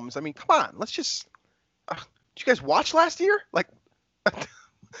Mahomes, I mean, come on, let's just. Did you guys watch last year? Like,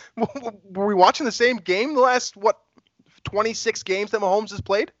 were we watching the same game the last 26 games that Mahomes has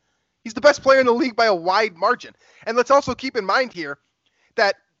played? He's the best player in the league by a wide margin. And let's also keep in mind here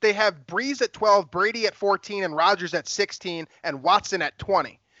that they have Breeze at 12, Brady at 14, and Rodgers at 16, and Watson at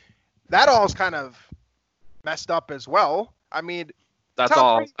 20. That all is kind of messed up as well. I mean, that's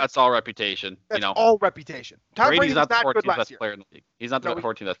all reputation. That's all reputation. Tom Brady's not the good 14th last best year. player in the league. He's not the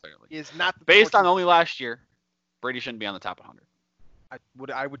 14th best player in the league. He is not. Based on only last year, Brady shouldn't be on the top 100.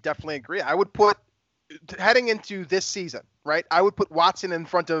 I would definitely agree. I would put, heading into this season, right? I would put Watson in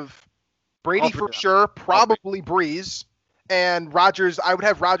front of Brady for sure, probably Breeze, and Rodgers. I would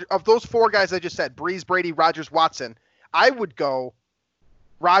have Rodgers. Of those four guys I just said, Breeze, Brady, Rodgers, Watson, I would go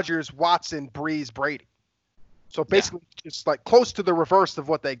Rodgers, Watson, Breeze, Brady. So basically just like close to the reverse of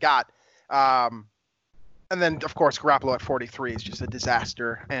what they got. And then, of course, Garoppolo at 43 is just a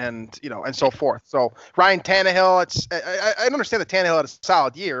disaster, and so forth. So Ryan Tannehill, I understand that Tannehill had a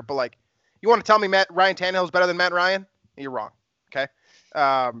solid year, but like, you want to tell me Ryan Tannehill is better than Matt Ryan? You're wrong. Okay.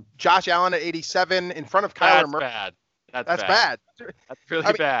 Josh Allen at 87 in front of Kyler Murray. That's bad. That's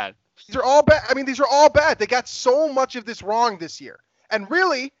really bad. These are all bad. I mean, these are all bad. They got so much of this wrong this year. And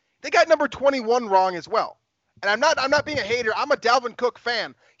really, they got number 21 wrong as well. And I'm not being a hater. I'm a Dalvin Cook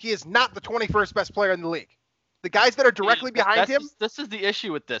fan. He is not the 21st best player in the league. The guys that are directly behind him. This is the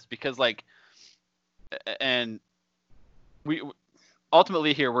issue with this, because like, and we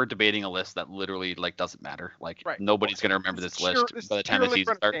ultimately here we're debating a list that literally like doesn't matter. Like nobody's gonna remember this list by the time the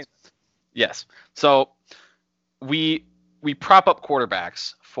season starts. Yes. So we prop up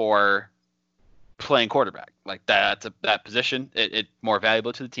quarterbacks for playing quarterback. Like that position, it more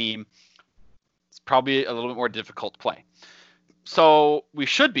valuable to the team. It's probably a little bit more difficult to play. So we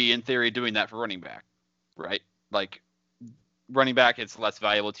should be, in theory, doing that for running back, right? Like running back, it's less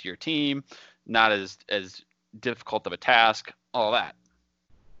valuable to your team, not as difficult of a task, all that.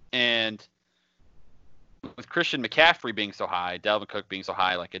 And with Christian McCaffrey being so high, Dalvin Cook being so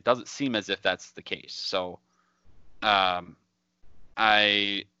high, like it doesn't seem as if that's the case. So I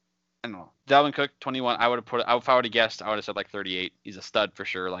don't know. Dalvin Cook, 21. I would have put it. If I would have guessed, I would have said like 38. He's a stud for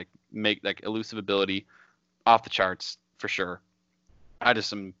sure. Like elusive ability, off the charts for sure. I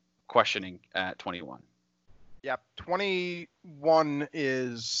just am questioning at 21. Yeah, 21's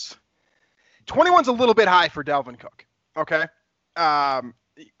a little bit high for Dalvin Cook. Okay.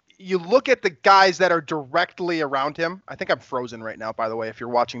 You look at the guys that are directly around him. I think I'm frozen right now, by the way, if you're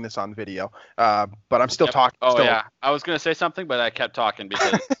watching this on video. But I'm still talking. Oh, yeah. I was going to say something, but I kept talking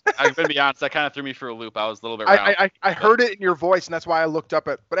because I'm going to be honest, that kind of threw me for a loop. I was a little bit I heard it in your voice, and that's why I looked up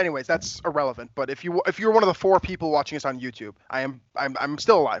at. But anyways, that's irrelevant. But if you're one of the 4 people watching us on YouTube, I'm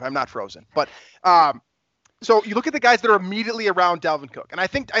still alive. I'm not frozen. But so you look at the guys that are immediately around Dalvin Cook, and I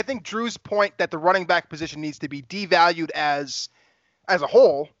think Drew's point that the running back position needs to be devalued as a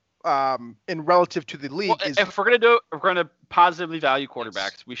whole. In relative to the league, if we're going to positively value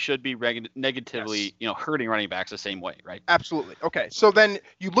quarterbacks, we should be negatively, hurting running backs the same way, right? Absolutely. Okay. So then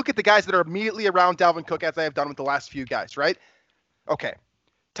you look at the guys that are immediately around Dalvin Cook, as I have done with the last few guys, right? Okay.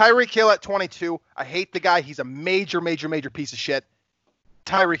 Tyreek Hill at 22. I hate the guy. He's a major, major, major piece of shit.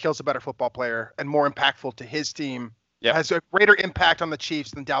 Tyreek Hill's a better football player and more impactful to his team. Yeah. Has a greater impact on the Chiefs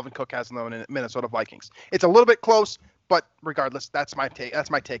than Dalvin Cook has on the Minnesota Vikings. It's a little bit close. But regardless, that's my take. That's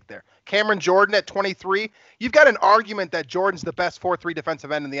my take there. Cameron Jordan at 23. You've got an argument that Jordan's the best 4-3 defensive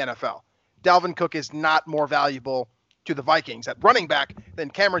end in the NFL. Dalvin Cook is not more valuable to the Vikings at running back than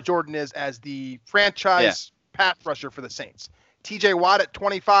Cameron Jordan is as the franchise pass rusher for the Saints. TJ Watt at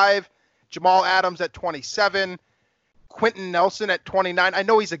 25. Jamal Adams at 27. Quentin Nelson at 29. I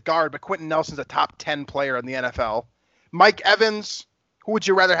know he's a guard, but Quentin Nelson's a top 10 player in the NFL. Mike Evans, who would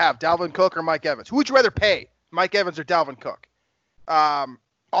you rather have, Dalvin Cook or Mike Evans? Who would you rather pay, Mike Evans or Dalvin Cook?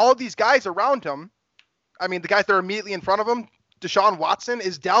 All of these guys around him, I mean, the guys that are immediately in front of him, Deshaun Watson,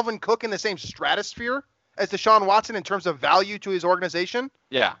 is Dalvin Cook in the same stratosphere as Deshaun Watson in terms of value to his organization?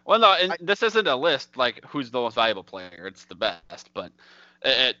 Yeah. Well, no, and this isn't a list like who's the most valuable player. It's the best, but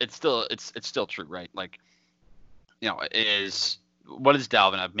it's still true, right? Like, you know, what does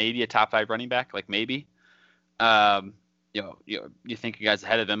Dalvin have? Maybe a top 5 running back, like maybe. You think you guys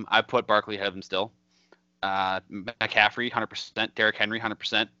ahead of him. I put Barkley ahead of him still. McCaffrey 100%, Derrick Henry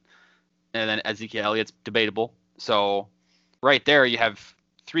 100%, and then Ezekiel Elliott's debatable. So right there you have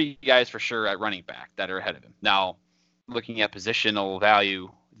 3 guys for sure at running back that are ahead of him. Now, looking at positional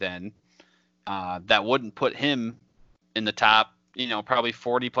value, then that wouldn't put him in the top, probably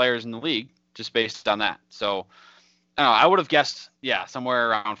 40 players in the league just based on that. So I don't know, I would have guessed,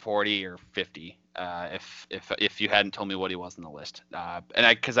 somewhere around 40 or 50 if you hadn't told me what he was on the list.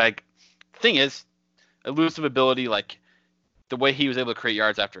 Thing is, elusive ability, like the way he was able to create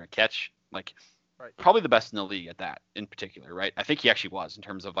yards after a catch, like right. Probably the best in the league at that in particular, right? I think he actually was in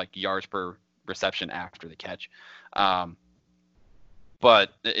terms of like yards per reception after the catch. But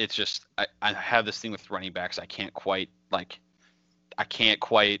it's just I have this thing with running backs. I can't quite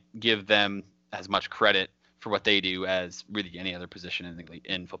give them as much credit for what they do as really any other position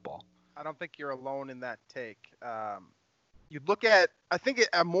in football. I don't think you're alone in that take. You look at, I think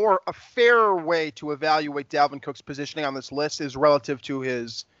a fair way to evaluate Dalvin Cook's positioning on this list is relative to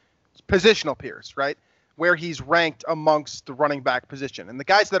his positional peers, right? Where he's ranked amongst the running back position. And the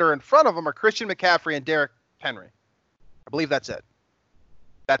guys that are in front of him are Christian McCaffrey and Derrick Henry. I believe that's it.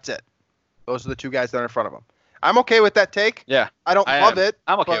 That's it. Those are the 2 guys that are in front of him. I'm okay with that take. Yeah. I don't love it.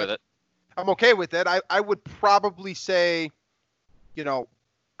 I'm okay with it. I'm okay with it. I would probably say,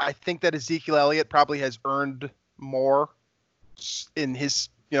 I think that Ezekiel Elliott probably has earned more in his,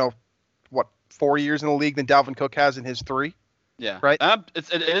 4 years in the league than Dalvin Cook has in his 3. Yeah. Right.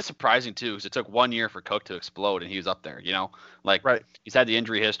 It is surprising too, because it took 1 year for Cook to explode, and he was up there. Right. He's had the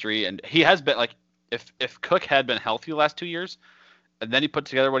injury history, and he has been like, if Cook had been healthy the last 2 years, and then he put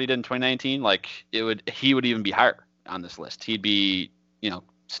together what he did in 2019, like he would even be higher on this list. He'd be,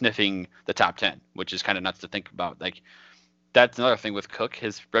 sniffing the top 10, which is kind of nuts to think about. Like, that's another thing with Cook.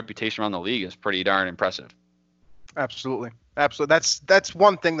 His reputation around the league is pretty darn impressive. Absolutely. That's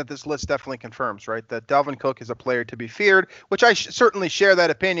one thing that this list definitely confirms, right? That Dalvin Cook is a player to be feared, which I certainly share that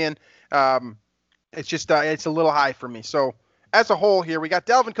opinion. It's just it's a little high for me. So as a whole here, we got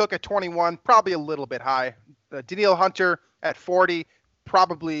Dalvin Cook at 21, probably a little bit high. Danielle Hunter at 40,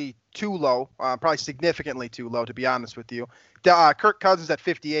 probably too low, probably significantly too low, to be honest with you. Kirk Cousins at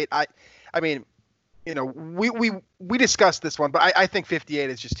 58. I mean, we discussed this one, but I think 58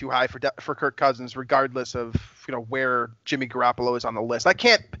 is just too high for Kirk Cousins, regardless of where Jimmy Garoppolo is on the list. I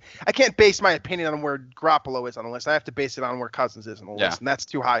can't base my opinion on where Garoppolo is on the list. I have to base it on where Cousins is on the list, and that's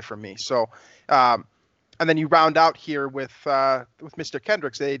too high for me. So, and then you round out here with Mr.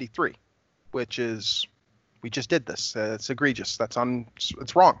 Kendricks at 83, which is, we just did this. It's egregious. It's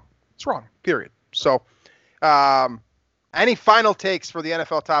wrong. It's wrong. Period. So, any final takes for the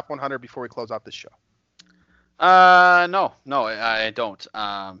NFL Top 100 before we close out this show? No, I don't.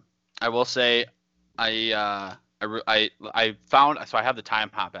 I will say I found, so I have the Time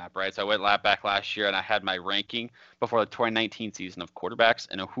Hop app, right? So I went back last year and I had my ranking before the 2019 season of quarterbacks,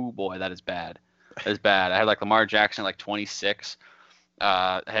 and boy, that is bad. That is bad. I had like Lamar Jackson like 26.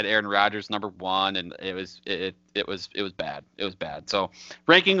 I had Aaron Rodgers number 1, and it was bad. It was bad. So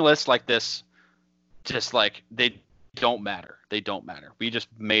ranking lists like this, just like, they don't matter. They don't matter. We just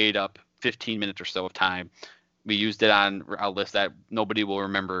made up 15 minutes or so of time. We used it on a list that nobody will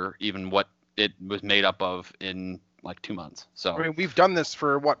remember even what it was made up of in like 2 months. So I mean, we've done this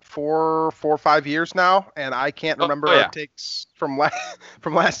for what, 4 or 5 years now, and I can't remember our takes from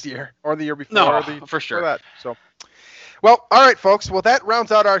last year or the year before. No, for sure. That. So, well, all right, folks. Well, that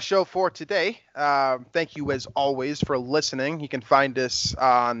rounds out our show for today. Thank you, as always, for listening. You can find us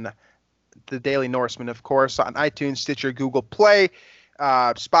on the Daily Norseman, of course, on iTunes, Stitcher, Google Play,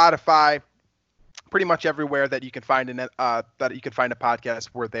 Spotify, pretty much everywhere that you can find a podcast.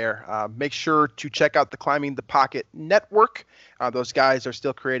 We're there. Make sure to check out the Climbing the Pocket Network. Those guys are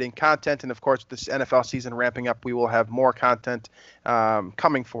still creating content, and of course, with this NFL season ramping up, we will have more content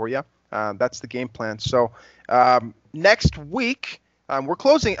coming for you. That's the game plan. So next week, we're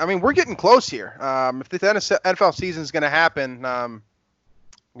closing. I mean, we're getting close here. If the NFL season is going to happen,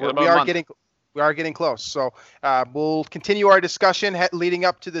 we are getting. We are getting close. So we'll continue our discussion leading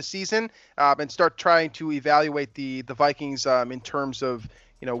up to the season and start trying to evaluate the Vikings in terms of,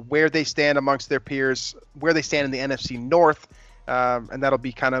 where they stand amongst their peers, where they stand in the NFC North. And that'll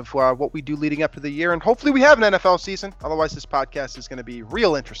be kind of what we do leading up to the year. And hopefully we have an NFL season. Otherwise, this podcast is going to be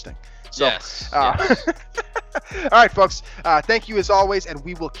real interesting. So, yes. All right, folks. Thank you as always, and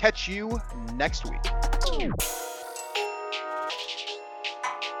we will catch you next week.